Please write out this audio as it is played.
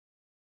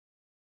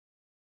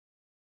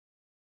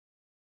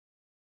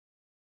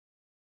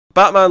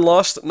Batman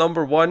Lost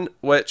 #1,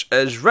 which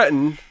is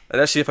written, and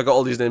let's see if I got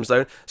all these names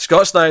down,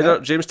 Scott Snyder,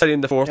 James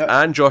Tynion IV,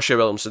 and Joshua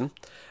Williamson,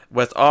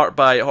 with art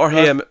by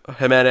Jorge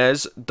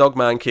Jimenez, Doug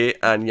Mankey,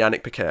 and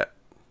Yannick Paquette.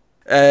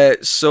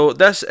 So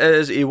this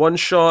is a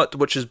one-shot,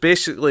 which is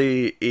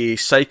basically a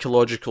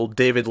psychological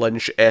David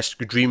Lynch-esque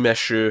dream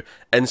issue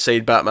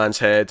inside Batman's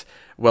head,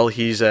 while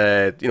he's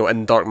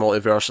in Dark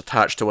Multiverse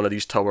attached to one of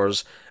these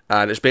towers,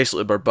 and it's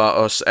basically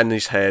Barbatos in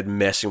his head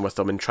messing with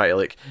him and trying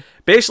to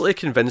basically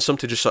convince him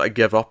to just sort of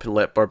give up and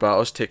let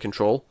Barbatos take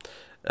control,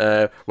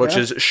 which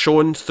is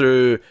shown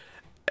through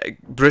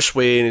Bruce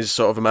Wayne is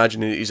sort of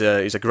imagining he's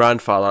a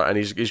grandfather, and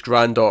his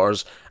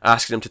granddaughters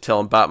asking him to tell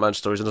him Batman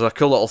stories, and there's a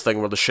cool little thing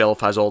where the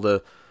shelf has all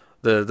the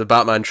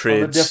Batman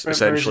trades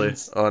essentially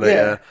versions on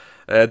it.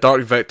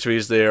 Dark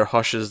Victory's there,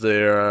 Hush is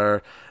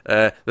there.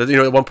 At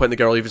one point the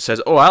girl even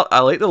says, "Oh, I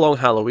like the Long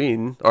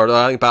Halloween," or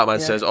I think Batman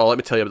says, "Oh, let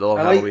me tell you about the Long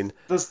Halloween."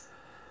 He goes,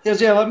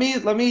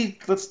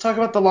 let's talk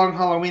about the Long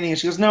Halloween. And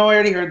she goes, "No, I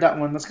already heard that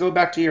one. Let's go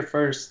back to your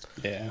first."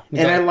 Yeah,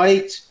 and I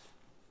liked.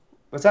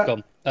 What's that?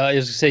 I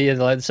was going to say,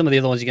 like, some of the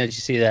other ones you can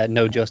actually see there,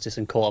 No Justice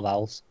and Court of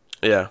Owls.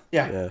 Yeah.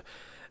 But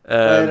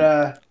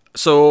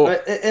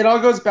it all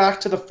goes back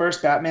to the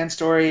first Batman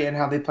story and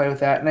how they play with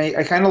that. And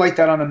I kind of like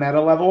that on a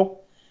meta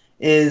level.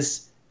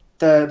 Is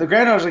the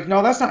granddaughter's like,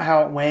 "No, that's not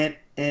how it went."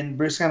 And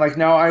Bruce kind of like,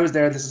 "No, I was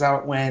there. This is how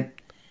it went."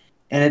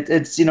 And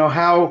it's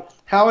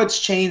how it's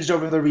changed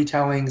over the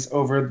retellings,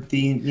 over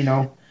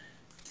the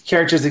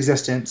character's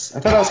existence. I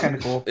thought that was kind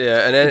of cool.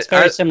 Yeah, and then it's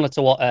very similar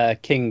to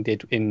what King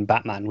did in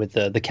Batman with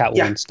the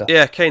Catwoman stuff.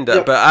 Yeah, kind of.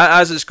 Yep. But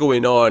as it's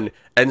going on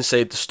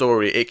inside the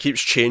story, it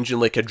keeps changing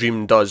like a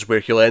dream does, where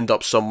he'll end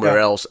up somewhere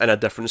else in a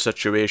different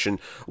situation.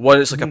 One,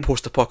 it's like a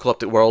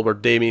post-apocalyptic world where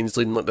Damien's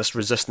leading like this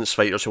resistance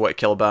fighters who want to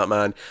kill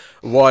Batman.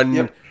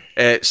 One,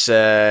 it's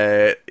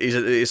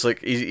he's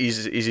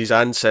his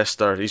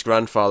ancestor, his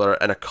grandfather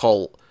in a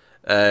cult,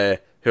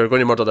 who are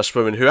going to murder this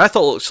woman, who I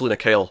thought looked Selena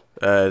Kyle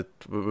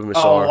when we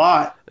saw her. A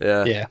lot.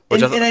 Yeah.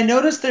 And I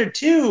noticed there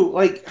too,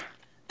 like,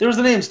 there was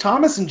the names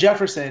Thomas and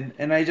Jefferson,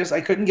 and I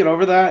couldn't get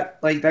over that.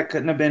 Like, that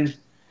couldn't have been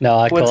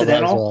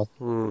coincidental.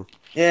 That as well.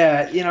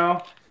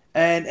 Yeah,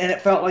 and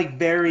it felt like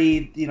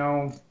very,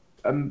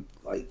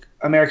 like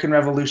American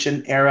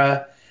Revolution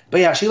era.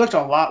 But yeah, she looked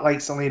a lot like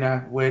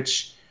Selena,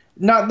 which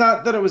not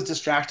that it was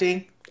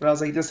distracting. But I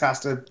was like, this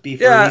has to be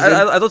for a reason.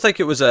 I don't think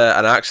it was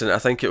an accident. I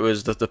think it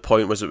was the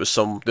point was it was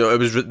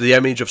the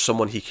image of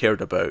someone he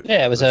cared about.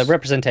 Yeah, it was a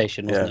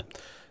representation, wasn't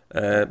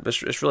it?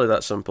 It's really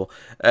that simple.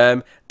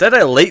 Did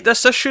I like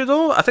this issue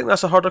though? I think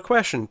that's a harder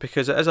question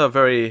because it is a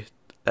very.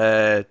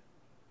 Well,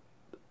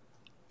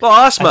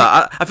 ask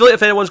Matt. I feel like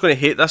if anyone's going to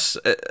hate this,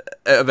 out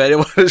of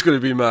anyone, it's going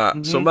to be Matt.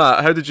 Mm-hmm. So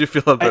Matt, how did you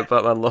feel about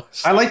Batman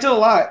Lost? I liked it a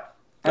lot.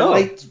 I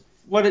liked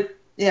what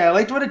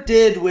it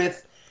did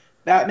with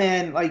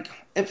Batman. Like,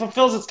 it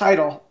fulfills its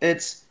title.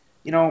 It's,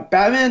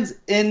 Batman's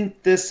in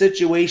this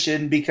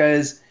situation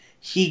because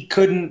he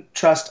couldn't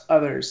trust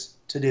others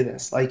to do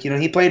this. Like,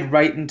 he played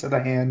right into the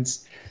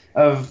hands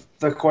of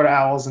the Court of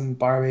Owls and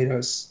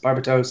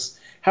Barbatos,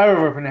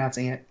 however we're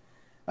pronouncing it.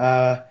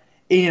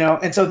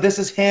 And so this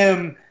is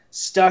him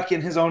stuck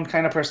in his own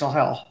kind of personal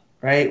hell,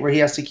 right? Where he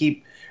has to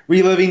keep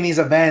reliving these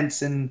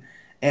events and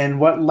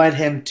what led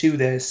him to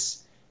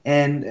this.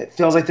 And it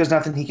feels like there's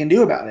nothing he can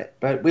do about it.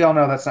 But we all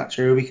know that's not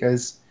true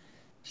because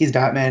he's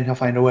Batman. He'll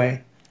find a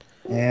way.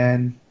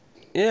 And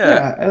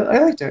I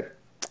liked it.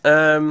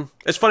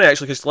 It's funny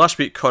actually because last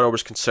week Connor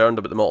was concerned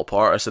about the multiple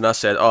artists, and I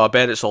said, "Oh, I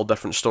bet it's all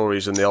different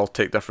stories and they all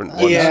take different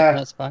ones." Yeah,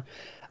 that's fine.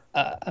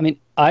 I mean,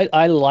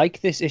 I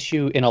like this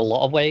issue in a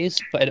lot of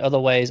ways, but in other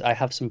ways I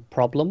have some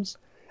problems.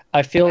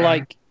 I feel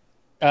like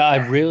I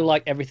really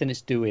like everything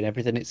it's doing,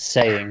 everything it's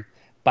saying,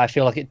 but I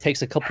feel like it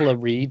takes a couple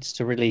of reads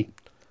to really.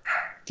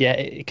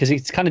 Yeah, because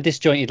it's kind of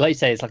disjointed. Like you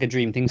say, it's like a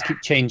dream. Things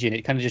keep changing.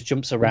 It kind of just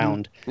jumps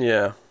around.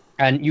 Yeah.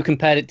 And you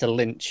compared it to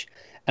Lynch,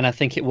 and I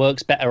think it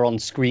works better on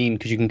screen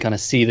because you can kind of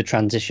see the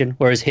transition.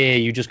 Whereas here,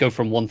 you just go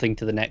from one thing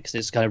to the next.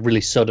 It's kind of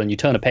really sudden. You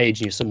turn a page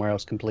and you're somewhere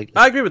else completely.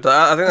 I agree with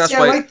that. I think that's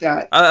why. I like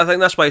that. I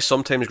think that's why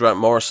sometimes Grant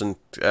Morrison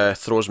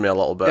throws me a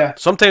little bit. Yeah.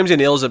 Sometimes he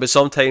nails it, but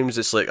sometimes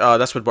it's like, oh,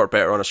 this would work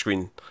better on a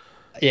screen.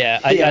 Yeah,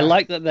 I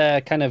like that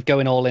they're kind of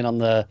going all in on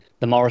the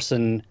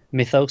Morrison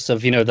mythos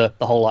of the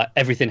whole like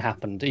everything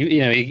happened.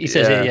 He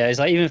says it's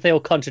like even if they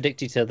all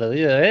contradict each other,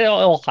 it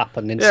all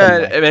happened in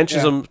some way. It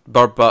mentions him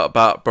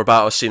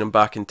Barbatos seeing him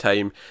back in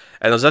time,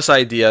 and there's this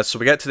idea. So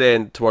we get to the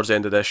end, towards the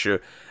end of the issue,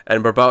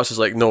 and Barbatos is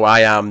like, "No,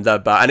 I am the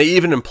Bat," and it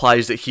even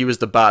implies that he was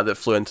the Bat that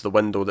flew into the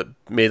window that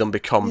made him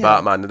become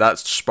Batman, and that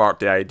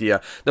sparked the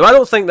idea. Now I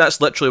don't think that's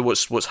literally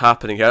what's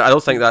happening here. I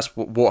don't think that's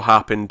what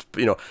happened,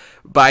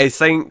 but I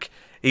think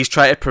he's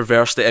trying to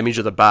perverse the image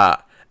of the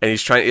Bat, and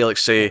he's trying to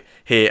say,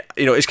 hey,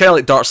 it's kind of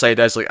like Darkseid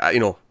is like,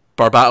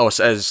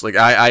 Barbatos is like,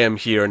 I am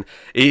here, and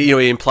he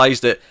implies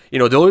that the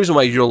only reason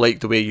why you're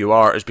like the way you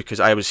are is because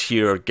I was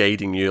here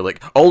guiding you.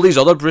 Like all these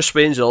other Bruce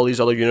Waynes and all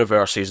these other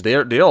universes,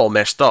 they all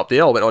messed up.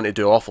 They all went on to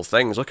do awful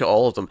things. Look at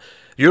all of them.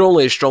 You're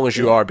only as strong as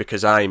you are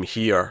because I'm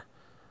here.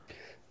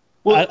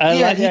 Well,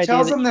 he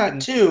tells him that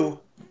too.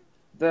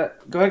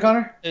 Go ahead,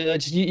 Connor.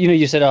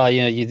 You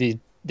said,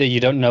 you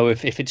don't know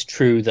if it's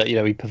true that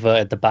he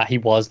perverted the bat, he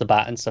was the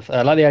bat and stuff.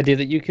 I like the idea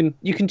that you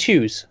can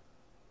choose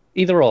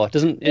either or. It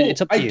doesn't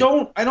it's up to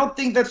you. I don't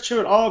think that's true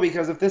at all,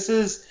 because if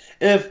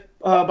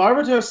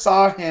Barbatos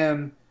saw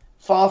him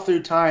fall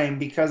through time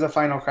because of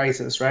Final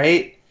Crisis,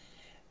 right?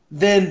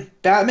 Then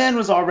Batman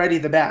was already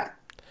the Bat.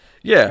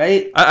 Yeah,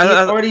 right. He's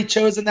already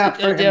chosen that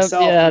for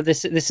himself. Yeah,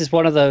 this is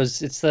one of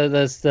those. It's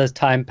those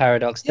time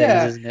paradox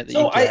things, isn't it?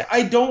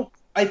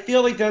 I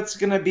feel like that's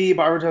gonna be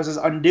Barbatos's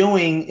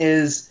undoing.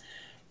 Is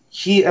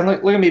he? And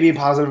look at me being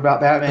positive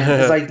about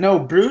Batman. It's like, no,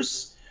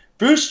 Bruce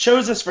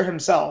chose this for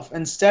himself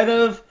instead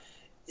of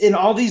in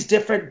all these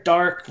different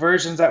dark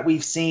versions that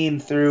we've seen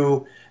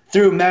through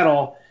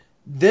Metal.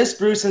 This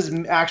Bruce has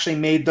actually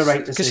made the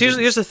right decision. Because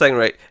here's the thing,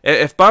 right?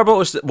 If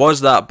Barbatos was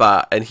that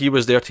Bat and he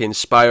was there to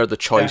inspire the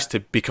choice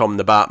to become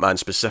the Batman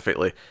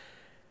specifically,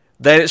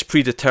 then it's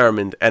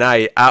predetermined, and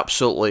I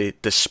absolutely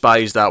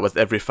despise that with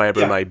every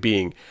fibre of my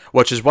being.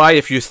 Which is why,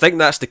 if you think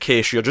that's the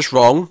case, you're just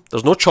wrong.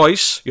 There's no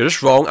choice. You're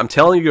just wrong. I'm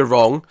telling you, you're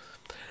wrong.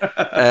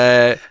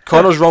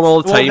 Connor's wrong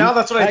all the time. Well, now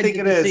that's what I think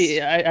it is.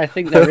 See, I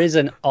think there is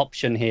an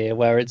option here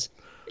where it's,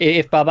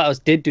 if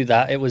Barbatos did do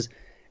that,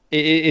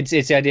 it's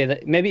the idea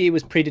that maybe it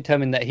was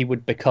predetermined that he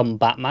would become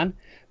Batman,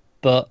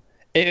 but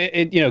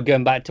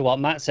going back to what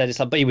Matt said, it's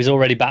like, but he was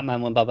already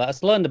Batman when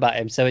Barbatos learned about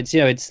him. So it's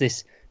it's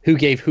this who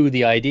gave who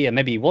the idea.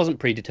 Maybe he wasn't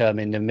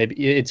predetermined, and maybe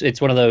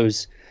it's one of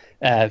those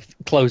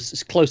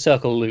close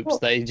circle loops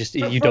that you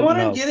don't know. What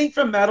I'm getting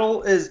from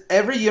Metal is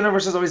every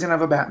universe is always gonna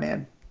have a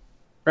Batman,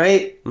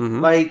 right?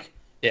 Mm-hmm.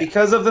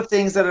 Because of the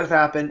things that have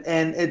happened,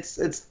 and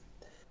it's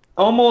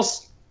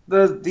almost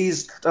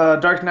these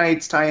Dark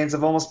Knights tie-ins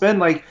have almost been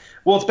like,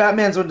 well, it's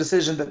Batman's own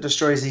decision that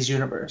destroys these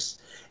universe,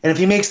 and if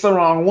he makes the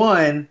wrong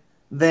one,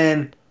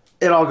 then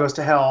it all goes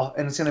to hell,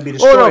 and it's going to be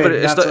destroyed. Oh no, but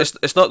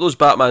it's not those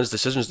Batman's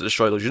decisions that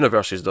destroy those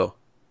universes, though.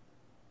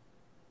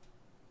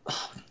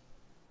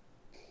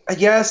 I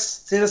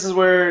guess. See, this is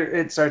where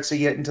it starts to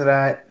get into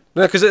that.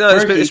 Yeah, because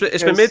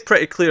it's been made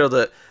pretty clear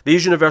that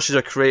these universes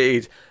are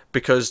created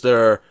because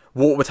they're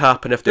what would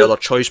happen if the other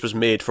choice was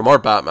made from our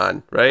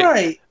Batman, right?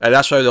 Right. And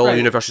that's why all the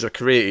universes are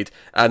created,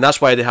 and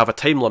that's why they have a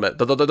time limit.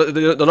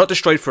 They're not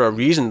destroyed for a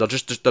reason. They're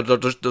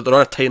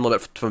on a time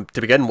limit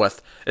to begin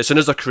with. As soon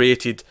as they're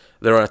created,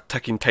 they're on a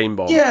ticking time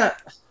bomb. Yeah,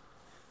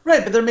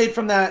 right. But they're made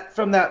from that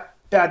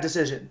bad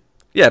decision.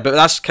 Yeah, but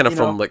that's kind of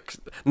from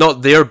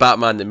not their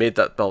Batman that made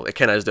that. Well, it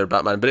kind of is their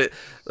Batman, but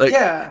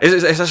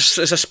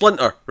it's a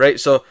splinter, right?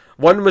 So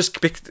one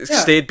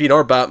stayed being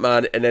our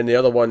Batman, and then the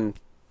other one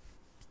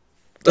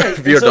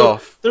veered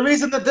off. The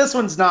reason that this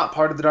one's not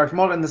part of the Dark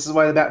Multiverse, and this is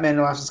why the Batman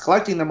Universe is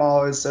collecting them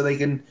all, is so they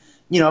can,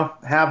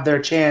 have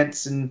their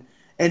chance and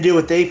do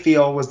what they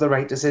feel was the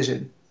right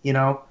decision,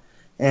 but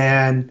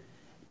I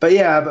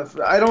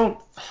don't.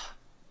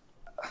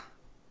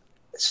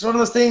 It's one of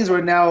those things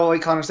where now,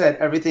 like Connor said,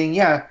 everything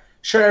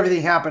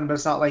happened, but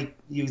it's not like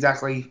you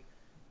exactly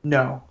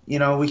know.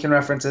 We can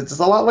reference it. It's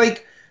a lot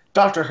like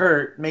Dr.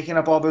 Hurt making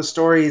up all those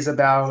stories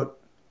about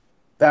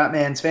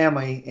Batman's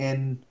family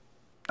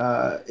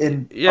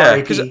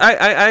because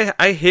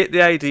I hate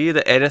the idea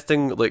that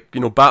anything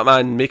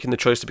Batman making the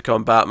choice to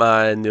become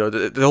Batman,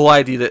 the whole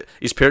idea that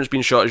his parents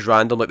being shot is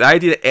random, the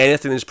idea that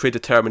anything is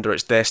predetermined or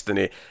its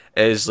destiny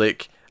is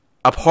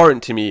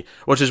abhorrent to me,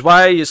 which is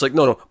why it's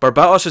no,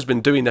 Barbatos has been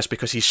doing this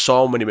because he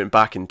saw him when he went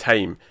back in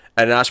time,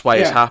 and that's why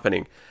it's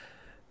happening.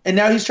 And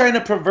now he's trying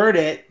to pervert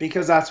it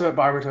because that's what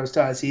Barbatos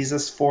does. He's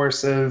this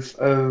force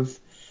of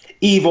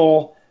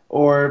evil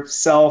or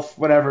self,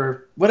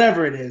 whatever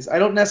it is. I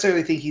don't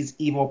necessarily think he's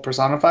evil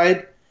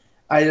personified.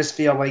 I just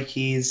feel like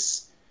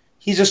he's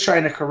just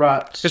trying to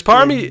corrupt. Because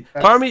part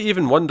of me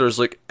even wonders,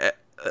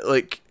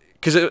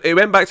 because it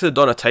went back to the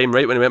dawn of time,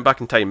 right? When he went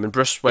back in time, when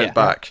Bruce went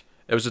back,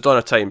 it was the dawn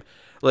of time.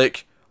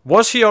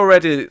 Was he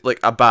already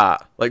a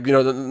bat? The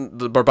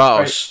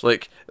Barbatos,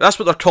 right. That's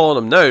what they're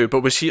calling him now.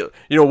 But was he?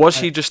 Was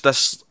he just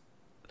this?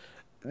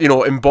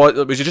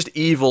 Embodied? Was he just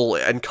evil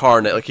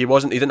incarnate? He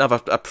wasn't. He didn't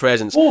have a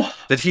presence. Oh.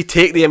 Did he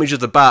take the image of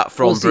the bat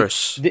from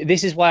Bruce?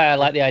 This is why I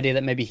like the idea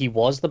that maybe he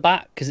was the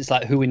bat, because it's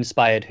who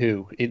inspired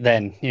who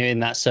then in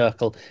that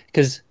circle.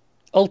 Because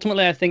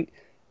ultimately, I think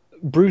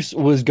Bruce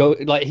was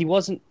he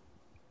wasn't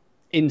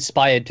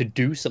inspired to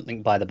do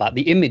something by the bat.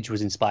 The image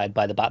was inspired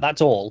by the bat. That's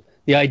all.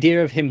 The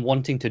idea of him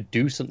wanting to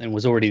do something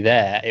was already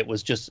there. It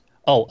was just,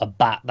 a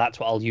bat. That's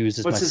what I'll use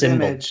as my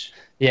symbol. Image?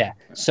 Yeah.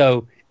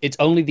 So it's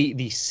only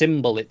the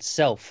symbol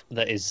itself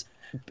that is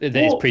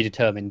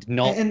predetermined,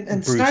 not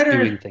and Bruce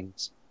doing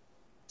things.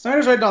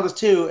 Snyder's writing all this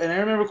too, and I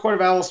remember Court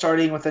of Owls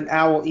starting with an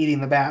owl eating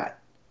the bat.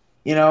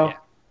 Yeah.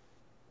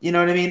 You know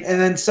what I mean?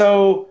 And then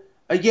so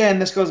again,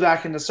 this goes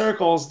back into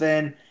circles.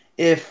 Then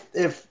if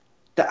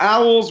the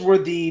owls were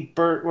the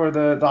bird or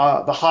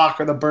the hawk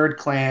or the bird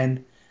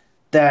clan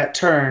that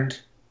turned,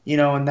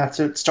 and that's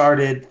what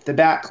started the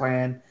Bat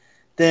Clan,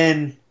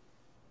 then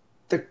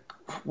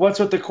what's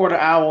with the Court of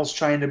Owls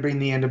trying to bring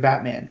the end of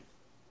Batman?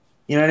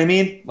 You know what I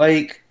mean?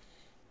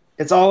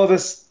 It's all of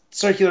this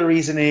circular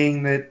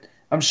reasoning that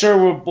I'm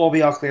sure will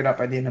be all cleared up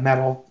by the end of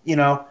Metal,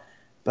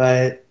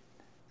 but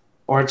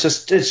or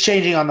it's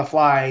changing on the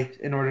fly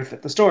in order to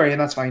fit the story, and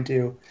that's fine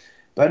too.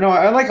 But no,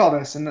 I like all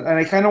this, and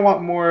I kind of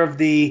want more of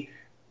the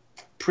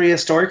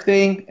prehistoric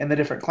thing and the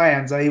different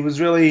clans. I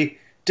was really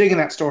digging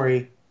that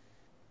story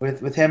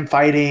with him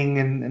fighting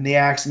and the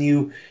axe,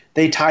 and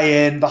they tie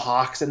in the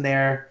Hawks in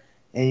there,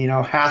 and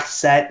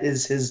Hathset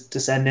is his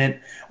descendant,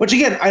 which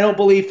again I don't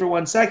believe for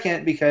 1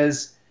 second,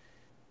 because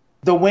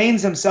the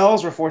Waynes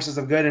themselves were forces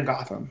of good in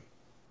Gotham,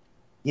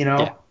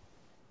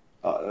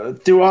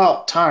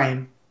 throughout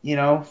time,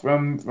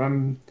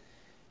 from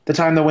the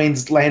time the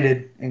Waynes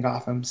landed in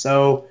Gotham.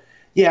 So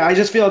yeah, I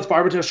just feel it's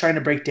Barbatos trying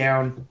to break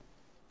down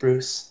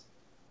Bruce.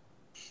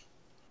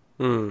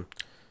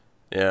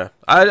 Yeah,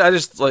 I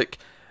just like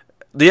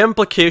the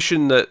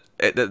implication that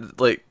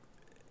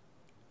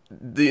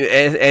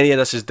any of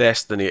this is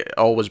destiny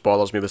always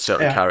bothers me with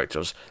certain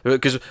characters,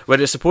 because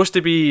when it's supposed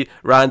to be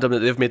random that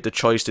they've made the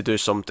choice to do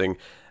something,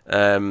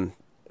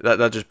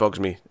 that just bugs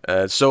me.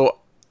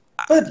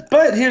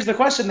 But here's the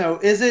question though: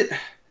 is it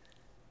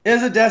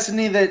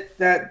destiny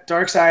that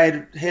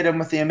Darkseid hit him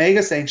with the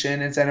Omega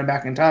Sanction and sent him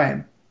back in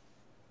time?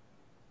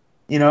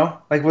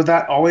 Would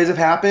that always have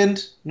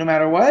happened no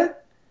matter what?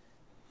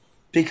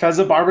 Because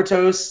of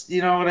Barbatos,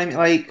 you know what I mean?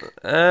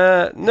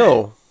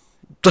 No.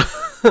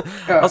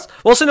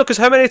 Well, no, because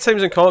how many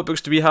times in comic books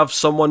do we have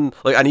someone,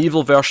 like an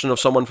evil version of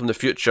someone from the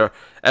future,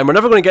 and we're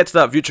never going to get to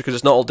that future because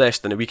it's not all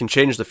destiny. We can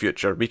change the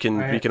future. We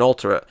can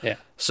alter it. Yeah.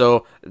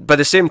 So, by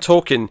the same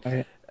token,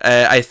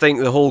 I think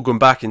the whole going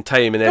back in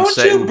time and then don't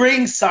you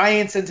bring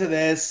science into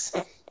this,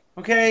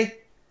 okay?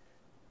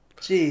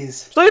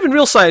 Jeez. It's not even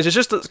real science. It's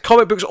just that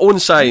comic books' own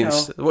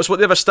science. It's what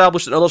they've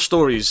established in other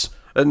stories.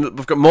 And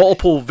we've got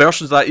multiple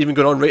versions of that even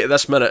going on right at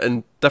this minute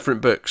in different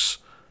books.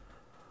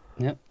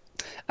 Yep.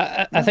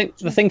 I think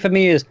the thing for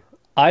me is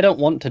I don't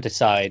want to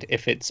decide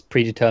if it's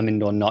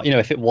predetermined or not.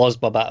 If it was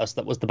Barbatos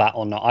that was the bat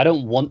or not. I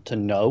don't want to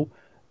know,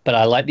 but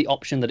I like the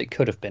option that it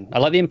could have been. I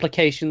like the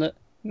implication that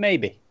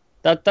maybe.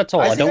 That's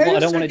all. I don't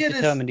want it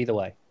determined either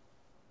way.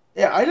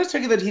 Yeah, I just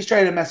took it that he's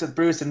trying to mess with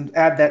Bruce and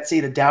add that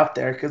seed of doubt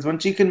there, because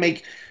once you can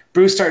make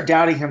Bruce start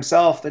doubting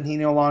himself, then he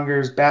no longer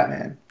is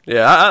Batman.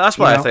 Yeah, that's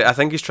what I think. I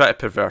think he's trying to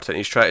pervert it.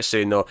 He's trying to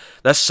say, no,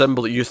 this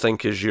symbol that you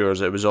think is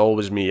yours, it was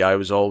always me. I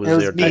was always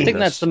there. I think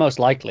that's the most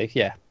likely,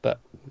 yeah. But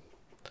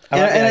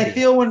I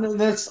feel when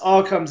this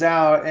all comes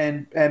out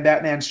and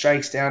Batman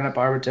strikes down at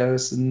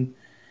Barbatos, and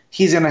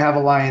he's going to have a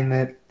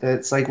line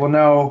that's like, well,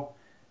 no,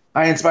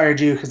 I inspired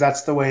you because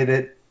that's the way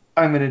that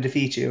I'm going to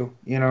defeat you,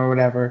 or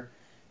whatever.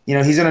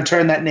 He's going to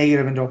turn that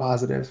negative into a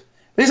positive.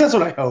 At least that's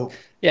what I hope.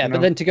 Yeah, but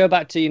then to go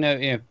back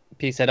to,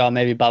 Pete said, oh,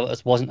 maybe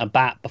Barbatos wasn't a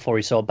bat before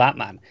he saw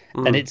Batman.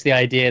 And it's the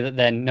idea that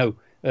then, no,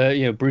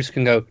 Bruce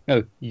can go,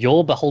 no,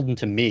 you're beholden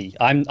to me.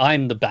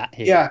 I'm the bat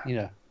here.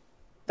 Yeah.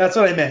 That's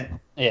what I meant.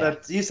 Yeah.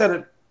 You said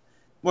it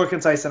more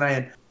concise than I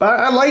had. But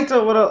I liked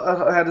what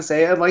I had to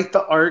say. I liked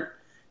the art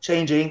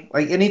changing.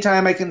 Like,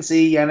 anytime I can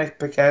see Yannick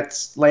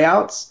Paquette's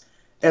layouts,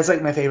 it's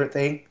like my favorite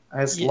thing. I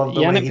just love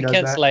the way he does that. Yannick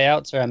Paquette's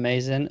layouts are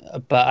amazing,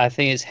 but I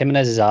think it's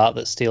Jimenez's art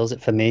that steals it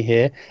for me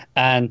here.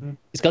 And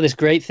it's got this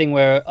great thing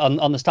where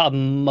on the start of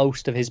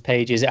most of his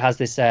pages, it has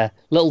this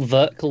little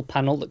vertical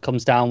panel that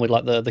comes down with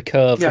like the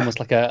curve,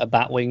 almost like a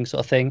bat wing sort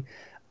of thing.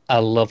 I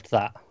loved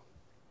that.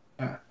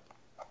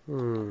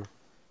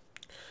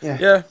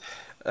 Yeah.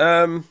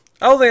 I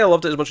don't think I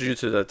loved it as much as you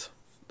two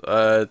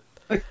did.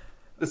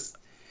 This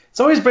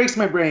always breaks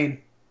my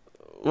brain.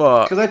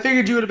 What? Because I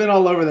figured you would have been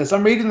all over this.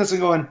 I'm reading this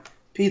and going,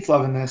 Pete's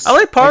loving this. I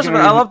like parts of it.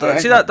 I loved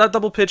it. See that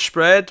double page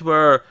spread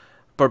where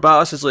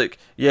Barbatos is like,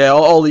 yeah,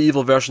 all the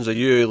evil versions of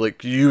you,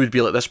 like, you would be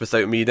like this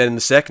without me. Then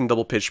the second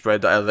double page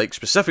spread that I like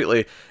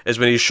specifically is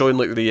when he's showing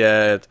like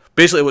the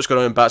basically what's going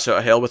on in Bats Out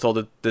of Hell with all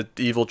the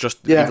evil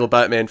evil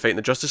Batman fighting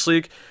the Justice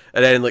League,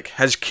 and then like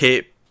his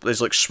cape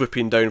is like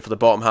swooping down for the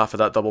bottom half of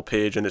that double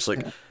page, and it's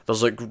like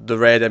there's like the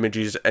red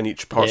images in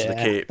each part of the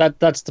cape.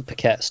 That's the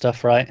Paquette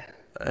stuff, right?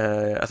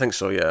 I think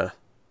so, yeah.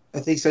 I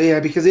think so, yeah,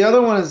 because the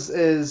other one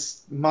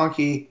is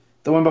Monkey,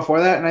 the one before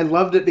that, and I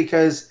loved it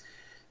because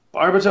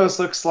Barbatos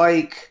looks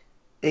like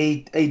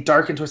a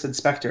dark and twisted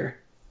Spectre.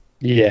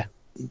 Yeah.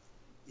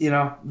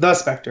 The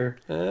Spectre.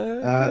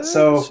 And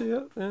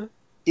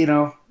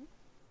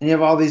you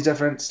have all these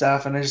different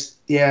stuff, and I just,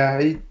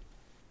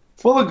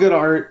 full of good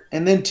art.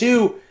 And then,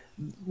 too,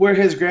 where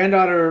his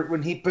granddaughter,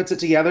 when he puts it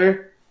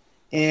together,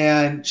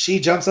 and she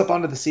jumps up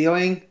onto the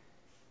ceiling,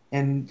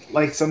 and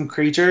like some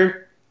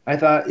creature, I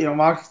thought,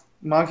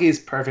 Monkey is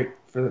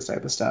perfect for this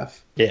type of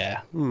stuff. Yeah.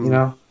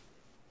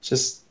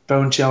 Just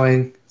bone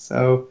chilling.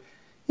 So,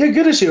 yeah,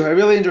 good issue. I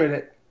really enjoyed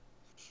it.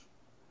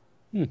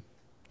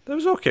 That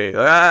was okay.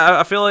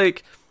 I feel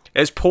like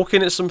it's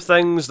poking at some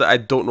things that I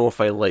don't know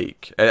if I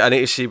like. I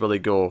need to see where they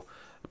go.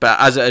 But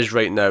as it is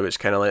right now, it's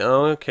kind of like,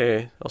 oh,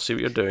 okay, I'll see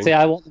what you're doing. See,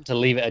 I want them to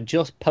leave it at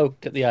just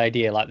poked at the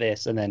idea like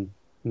this, and then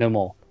no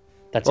more.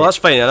 That's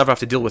fine. I never have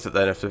to deal with it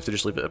then if they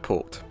just leave it at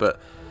poked. But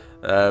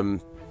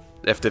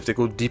if they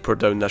go deeper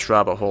down this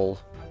rabbit hole,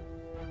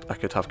 I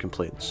could have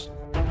complaints.